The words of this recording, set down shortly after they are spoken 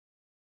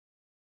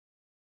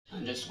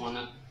I just want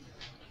to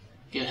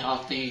get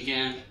healthy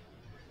again,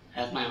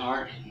 have my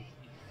heart and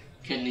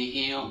kidney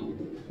heal,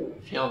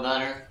 feel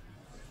better,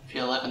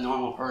 feel like a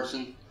normal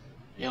person,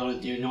 be able to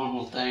do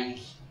normal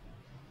things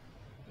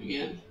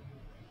again.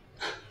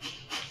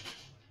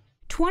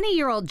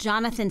 20-year-old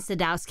Jonathan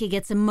Sadowski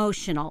gets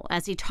emotional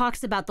as he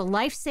talks about the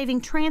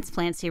life-saving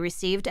transplants he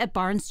received at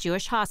Barnes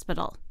Jewish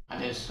Hospital. I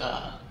just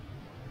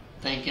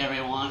thank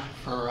everyone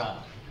for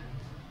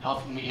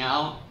helping me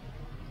out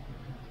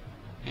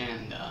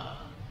and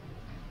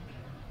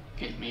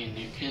getting me a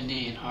new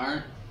kidney and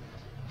heart,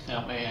 so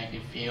that way I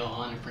can feel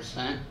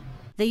 100%.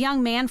 The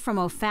young man from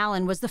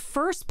O'Fallon was the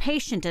first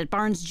patient at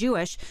Barnes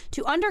Jewish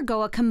to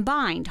undergo a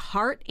combined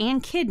heart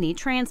and kidney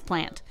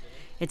transplant.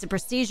 It's a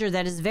procedure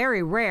that is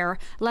very rare.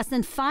 Less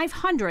than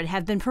 500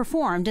 have been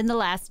performed in the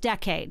last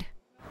decade.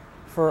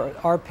 For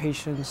our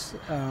patients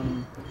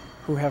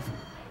who have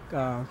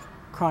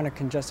chronic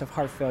congestive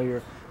heart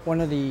failure,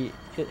 one of the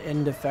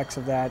end effects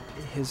of that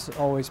has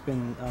always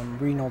been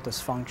renal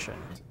dysfunction.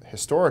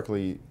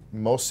 Historically,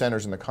 most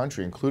centers in the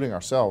country, including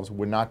ourselves,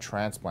 would not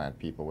transplant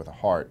people with a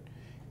heart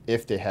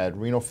if they had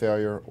renal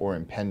failure or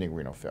impending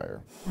renal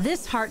failure.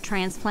 This heart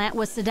transplant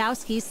was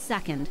Sadowski's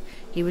second.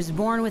 He was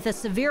born with a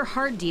severe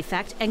heart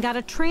defect and got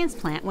a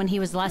transplant when he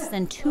was less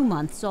than 2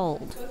 months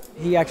old.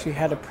 He actually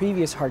had a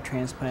previous heart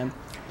transplant,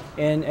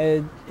 and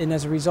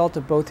as a result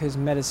of both his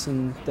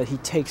medicine that he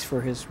takes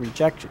for his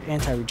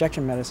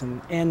anti-rejection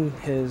medicine and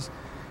his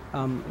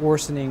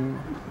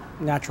worsening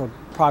natural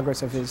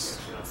progress of his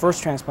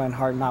first transplant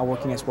heart not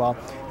working as well,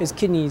 his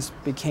kidneys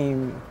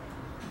became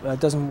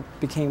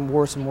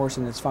worse and worse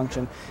in its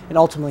function, and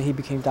ultimately he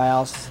became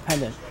dialysis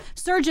dependent.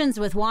 Surgeons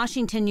with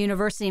Washington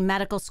University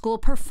Medical School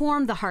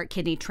performed the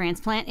heart-kidney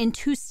transplant in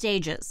 2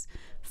 stages.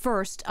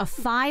 First, a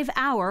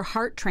 5-hour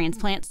heart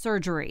transplant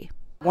surgery.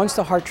 Once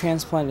the heart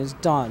transplant is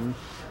done,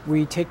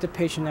 we take the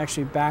patient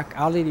actually back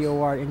out of the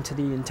OR into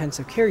the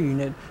intensive care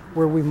unit,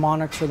 where we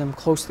monitor them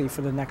closely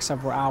for the next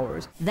several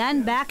hours.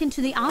 Then back into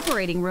the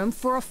operating room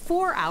for a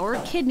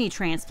 4-hour kidney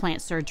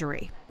transplant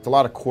surgery. It's a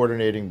lot of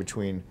coordinating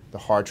between the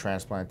heart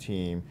transplant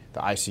team, the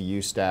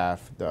ICU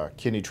staff, the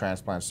kidney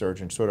transplant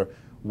surgeon, sort of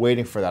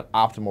waiting for that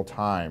optimal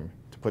time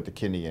to put the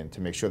kidney in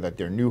to make sure that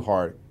their new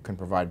heart can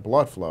provide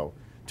blood flow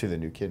to the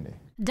new kidney.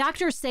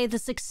 Doctors say the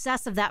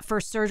success of that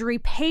first surgery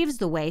paves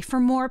the way for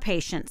more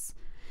patients.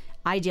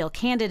 Ideal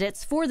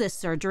candidates for this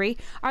surgery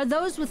are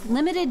those with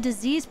limited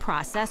disease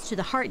process to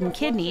the heart and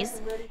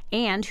kidneys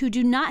and who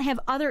do not have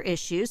other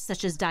issues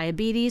such as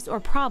diabetes or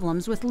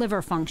problems with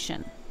liver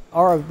function.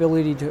 Our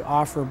ability to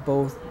offer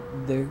both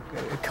the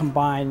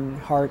combined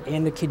heart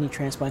and the kidney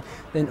transplant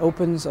then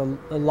opens a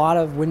lot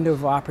of window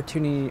of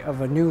opportunity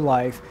of a new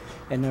life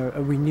and a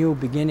renewal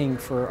beginning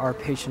for our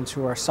patients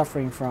who are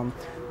suffering from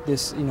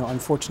this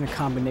unfortunate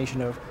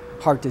combination of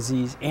heart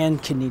disease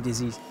and kidney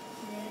disease.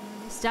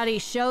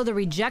 Studies show the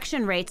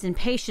rejection rates in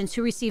patients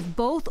who receive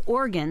both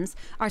organs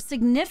are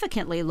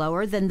significantly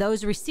lower than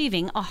those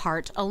receiving a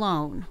heart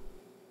alone.